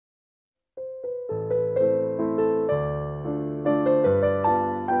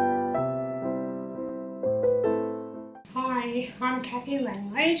I'm Kathy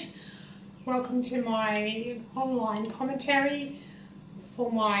Langlade. Welcome to my online commentary for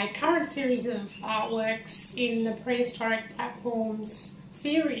my current series of artworks in the Prehistoric Platforms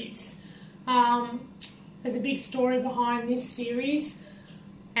series. There's a big story behind this series,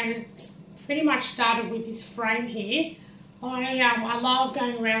 and it's pretty much started with this frame here. I love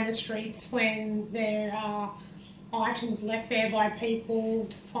going around the streets when there are items left there by people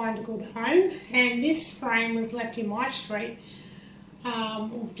to find a good home, and this frame was left in my street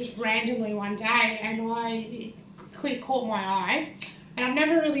just randomly one day, and it caught my eye. And I've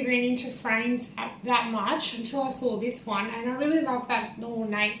never really been into frames that much until I saw this one, and I really love that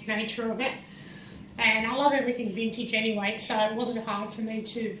ornate nature of it, and I love everything vintage anyway, so it wasn't hard for me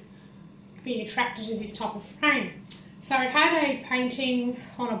to be attracted to this type of frame. So it had a painting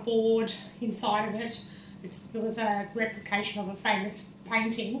on a board inside of it. It was a replication of a famous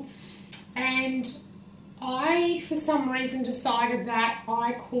painting, and I, for some reason, decided that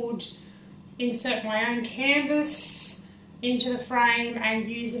I could insert my own canvas into the frame and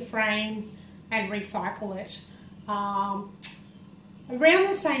use the frame and recycle it. Around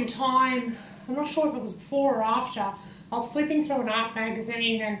the same time, I'm not sure if it was before or after, I was flipping through an art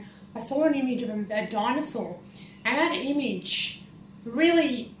magazine and I saw an image of a dinosaur, and that image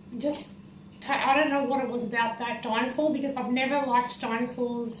really just, I don't know what it was about that dinosaur, because I've never liked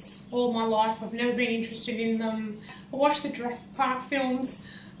dinosaurs all my life. I've never been interested in them. I watched the Jurassic Park films,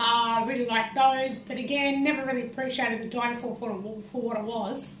 I really liked those, but again, never really appreciated the dinosaur for what it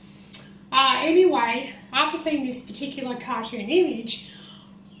was. Anyway, after seeing this particular cartoon image,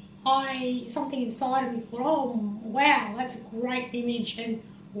 something inside of me thought, oh wow, that's a great image, and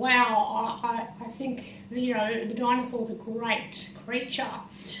wow, I think, you know, the dinosaur's a great creature.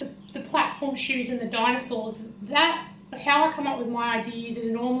 The platform shoes and the dinosaurs, how I come up with my ideas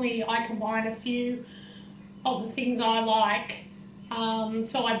is normally I combine a few of the things I like.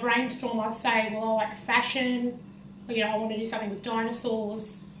 So I brainstorm, I say, well, I like fashion, you know, I want to do something with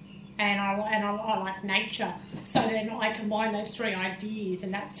dinosaurs, and I like nature. So then I combine those three ideas,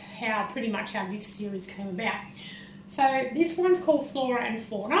 and that's pretty much how this series came about. So this one's called Flora and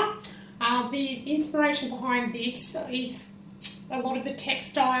Fauna. The inspiration behind this is a lot of the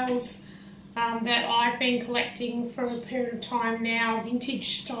textiles that I've been collecting for a period of time now,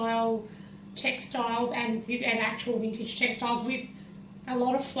 vintage style textiles and actual vintage textiles with a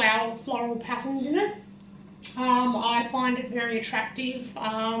lot of floral patterns in it. I find it very attractive,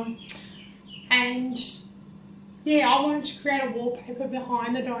 and yeah, I wanted to create a wallpaper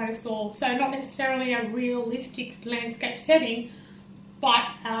behind the dinosaur, so not necessarily a realistic landscape setting, but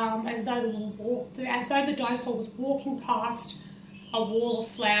as though the dinosaur was walking past a wall of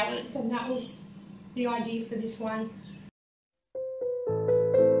flowers, and that was the idea for this one.